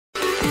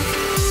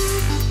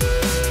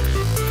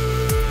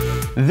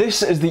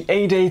This is the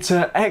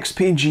ADATA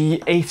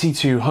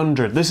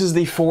SX8200. This is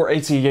the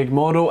 480GB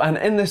model, and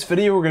in this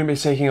video we're going to be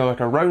taking a look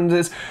around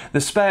it,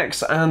 the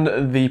specs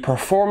and the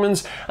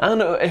performance,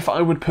 and if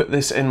I would put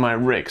this in my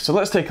rig. So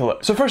let's take a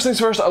look. So first things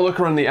first, a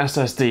look around the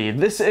SSD.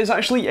 This is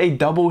actually a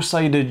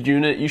double-sided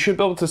unit. You should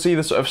be able to see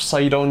the sort of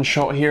side-on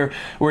shot here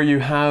where you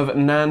have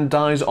NAND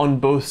dies on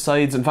both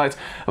sides. In fact,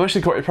 I'm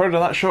actually quite proud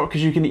of that shot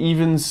because you can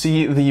even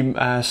see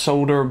the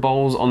solder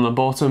balls on the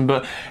bottom,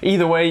 but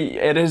either way,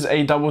 it is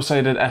a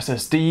double-sided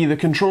SSD. The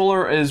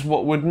controller is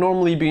what would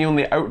normally be on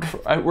the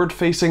outward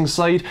facing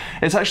side.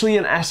 It's actually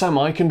an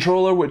SMI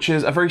controller, which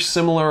is a very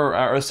similar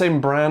or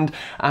same brand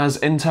as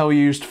Intel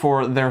used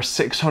for their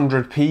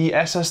 600p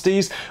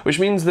SSDs, which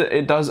means that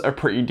it does a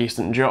pretty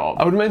decent job.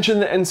 I would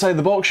mention that inside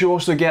the box you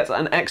also get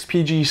an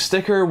XPG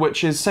sticker,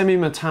 which is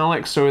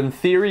semi-metallic, so in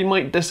theory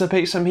might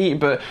dissipate some heat,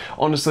 but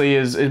honestly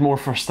is more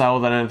for style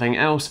than anything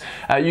else.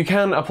 You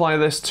can apply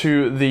this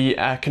to the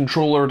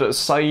controller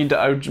side.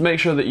 I would make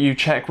sure that you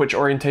check which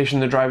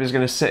orientation the drive is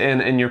going to sit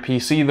in your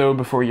PC though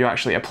before you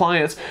actually apply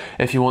it,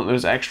 if you want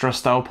those extra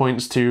style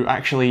points to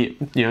actually,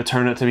 you know,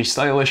 turn it to be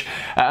stylish.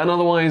 And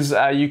otherwise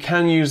you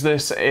can use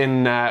this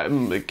in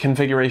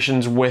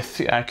configurations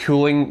with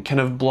cooling kind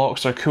of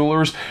blocks or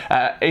coolers.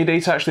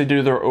 ADATA actually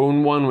do their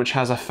own one which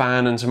has a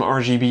fan and some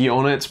RGB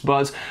on it,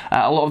 but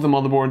a lot of the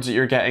motherboards that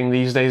you're getting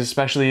these days,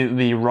 especially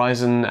the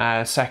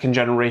Ryzen second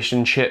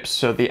generation chips,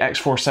 so the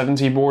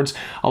X470 boards,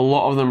 a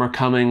lot of them are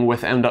coming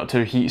with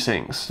M.2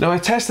 heatsinks. Now I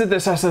tested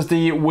this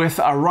SSD with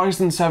a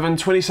Ryzen 7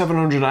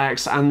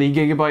 2700X and the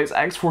Gigabyte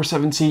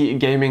X470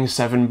 Gaming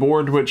 7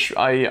 board, which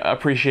I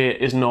appreciate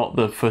is not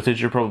the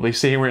footage you're probably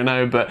seeing right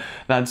now, but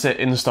that's it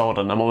installed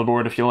on the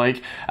motherboard if you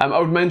like. I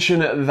would mention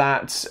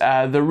that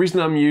the reason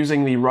I'm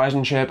using the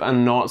Ryzen chip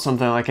and not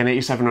something like an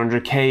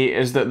 8700K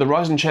is that the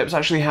Ryzen chips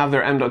actually have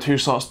their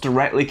M.2 slots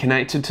directly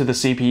connected to the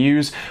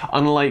CPUs,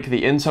 unlike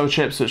the Intel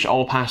chips which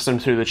all pass them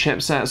through the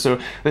chipset. So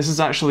this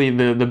is actually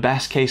the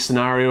best case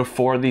scenario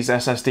for these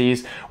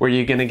SSDs, where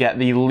you're going to get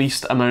the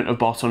least amount of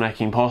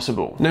bottlenecking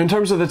possible. Now in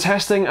terms of the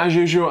testing, as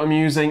usual I'm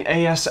using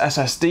AS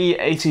SSD,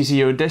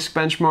 ATTO Disk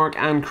Benchmark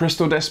and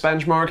Crystal Disk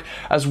Benchmark,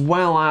 as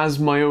well as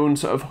my own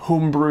sort of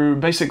homebrew,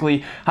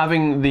 basically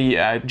having the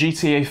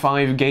GTA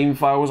 5 game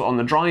files on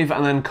the drive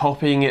and then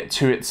copying it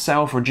to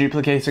itself or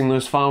duplicating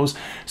those files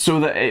so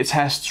that it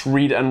tests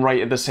read and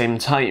write at the same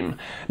time.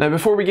 Now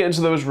before we get into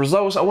those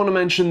results, I want to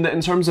mention that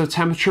in terms of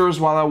temperatures,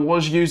 while I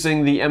was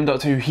using the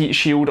M.2 heat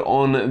shield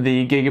on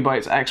the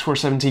Gigabyte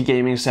X470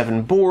 Gaming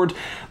 7 board,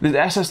 the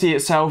SSD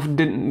itself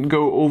didn't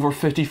go over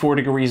 54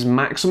 degrees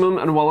maximum,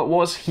 and while it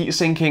was heat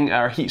soaking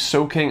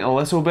a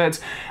little bit,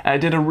 it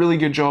did a really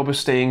good job of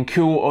staying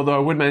cool, although I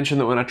would mention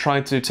that when I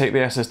tried to take the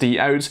SSD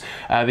out,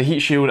 the heat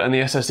shield and the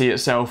SSD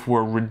itself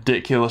were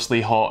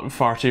ridiculously hot,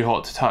 far too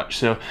hot to touch.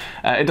 So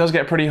it does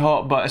get pretty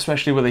hot, but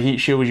especially with a heat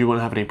shield you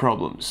won't have any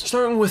problems.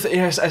 Starting with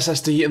AS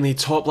SSD in the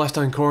top left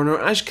hand corner,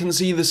 as you can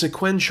see the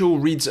sequential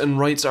reads and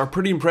writes are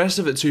pretty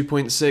impressive at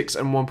 2.6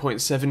 and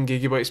 1.7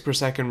 gigabytes per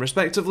second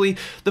respectively.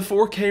 The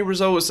 4K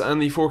results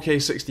and the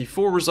 4K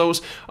 64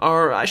 results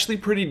are actually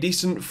pretty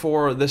decent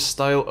for this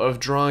style of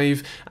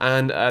drive,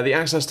 and the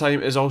access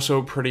time is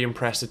also pretty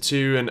impressive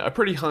too, and a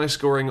pretty high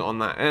scoring on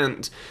that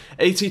end.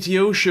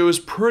 ATTO shows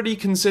pretty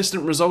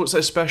consistent results,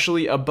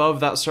 especially above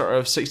that sort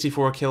of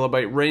 64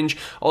 kilobyte range,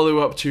 all the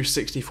way up to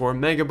 64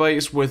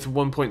 megabytes with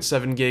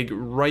 1.7 gig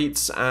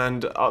writes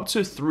and up to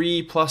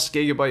 3+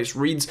 gigabytes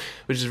reads,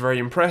 which is very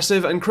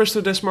impressive. And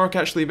Crystal Disk Mark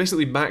actually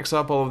basically backs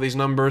up all of these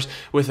numbers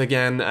with,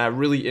 again,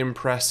 really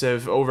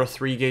impressive over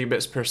 3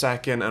 gigabits per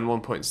second and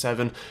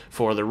 1.7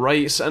 for the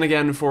writes, and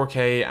again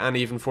 4K and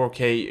even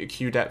 4K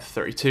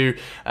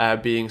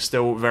QDepth32 being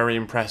still very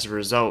impressive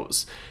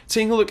results.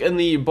 Taking a look in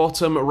the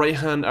bottom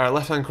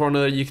left hand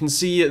corner, you can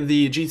see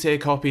the GTA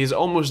copy is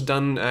almost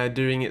done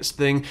doing its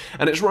thing,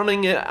 and it's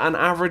running at an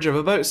average of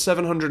about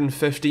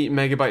 750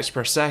 megabytes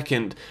per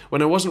second.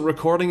 When I wasn't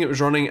recording, it was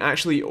running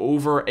actually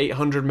over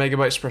 800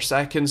 megabytes per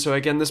second, so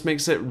again this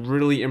makes it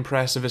really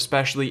impressive,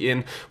 especially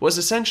in what's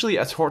essentially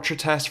a torture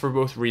test for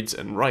both reads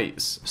and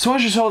writes. So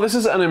as you saw, this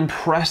is an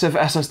impressive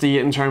SSD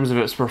in terms of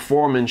its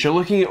performance. You're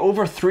looking at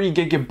over 3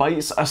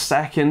 gigabytes a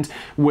second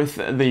with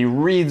the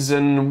reads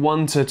and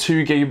 1 to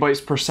 2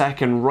 gigabytes per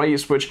second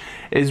writes, which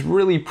is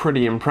really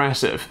pretty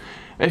impressive.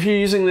 If you're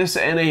using this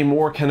in a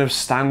more kind of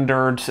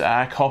standard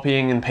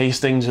copying and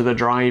pasting to the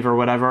drive or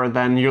whatever,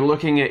 then you're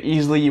looking at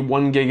easily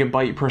 1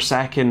 gigabyte per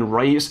second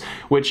writes,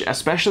 which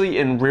especially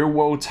in real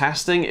world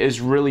testing is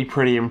really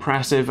pretty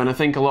impressive. And I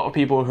think a lot of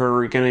people who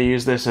are going to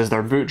use this as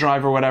their boot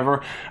drive or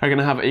whatever are going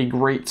to have a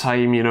great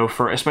time, you know,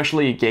 for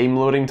especially game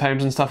loading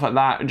times and stuff like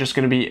that, just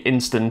going to be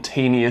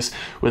instantaneous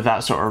with that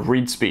sort of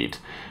read speed.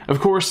 Of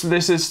course,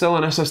 this is still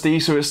an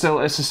SSD, so it still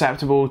is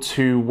susceptible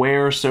to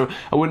wear, so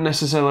I wouldn't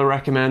necessarily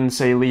recommend,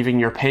 say, leaving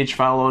your your page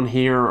file on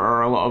here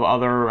or a lot of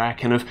other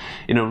kind of,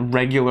 you know,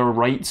 regular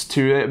writes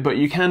to it, but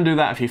you can do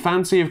that if you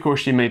fancy. Of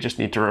course, you may just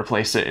need to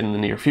replace it in the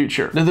near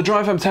future. Now, the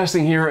drive I'm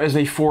testing here is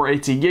a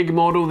 480GB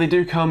model. They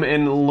do come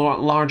in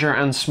larger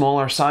and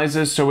smaller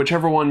sizes, so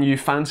whichever one you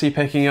fancy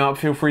picking up,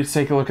 feel free to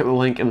take a look at the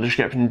link in the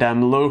description down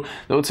below.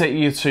 That will take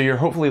you to your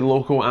hopefully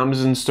local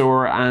Amazon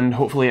store and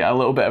hopefully a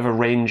little bit of a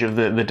range of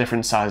the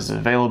different sizes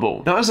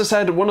available. Now, as I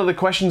said, one of the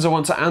questions I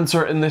want to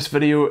answer in this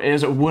video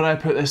is, would I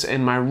put this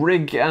in my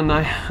rig? And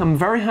I am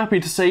very happy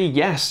to say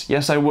yes,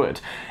 I would.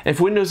 If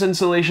Windows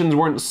installations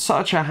weren't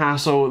such a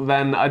hassle,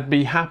 then I'd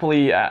be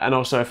happily, and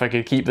also if I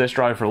could keep this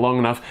drive for long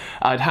enough,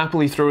 I'd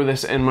happily throw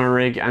this in my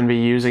rig and be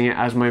using it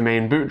as my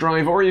main boot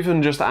drive, or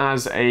even just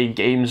as a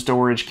game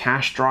storage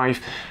cache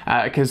drive,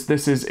 because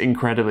this is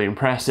incredibly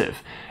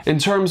impressive. In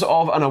terms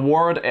of an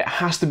award, it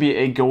has to be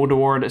a gold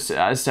award. It's, as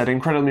I said,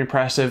 incredibly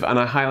impressive, and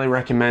I highly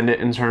recommend it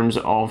in terms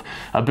of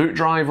a boot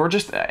drive or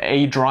just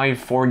a drive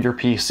for your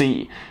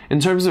PC. In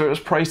terms of its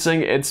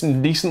pricing, it's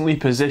decently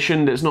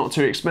positioned, it's not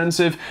too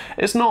expensive,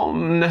 it's not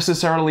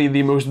necessarily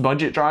the most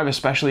budget drive,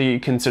 especially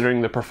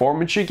considering the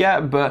performance you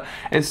get, but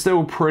it's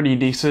still pretty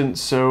decent,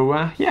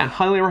 so yeah,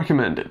 highly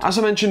recommend it. As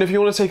I mentioned, if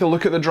you want to take a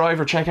look at the drive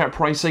or check out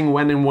pricing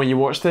when and where you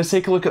watch this,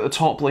 take a look at the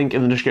top link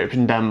in the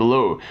description down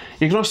below.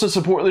 You can also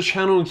support the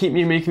channel and keep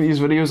me making these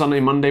videos on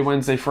a Monday,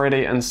 Wednesday,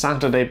 Friday and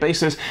Saturday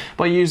basis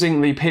by using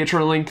the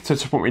Patreon link to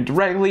support me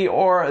directly,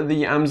 or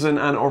the Amazon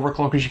and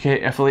Overclockers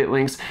UK affiliate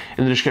links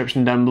in the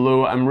description down below.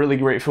 I'm really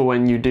grateful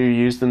when you do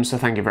use them, so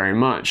thank you very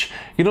much.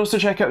 You can also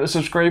check out the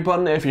subscribe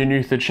button if you're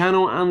new to the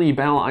channel and the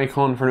bell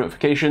icon for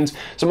notifications.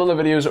 Some other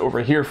videos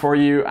over here for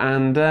you,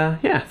 and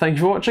yeah, thank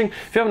you for watching.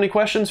 If you have any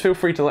questions, feel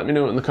free to let me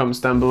know in the comments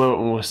down below,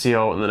 and we'll see you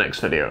all in the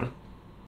next video.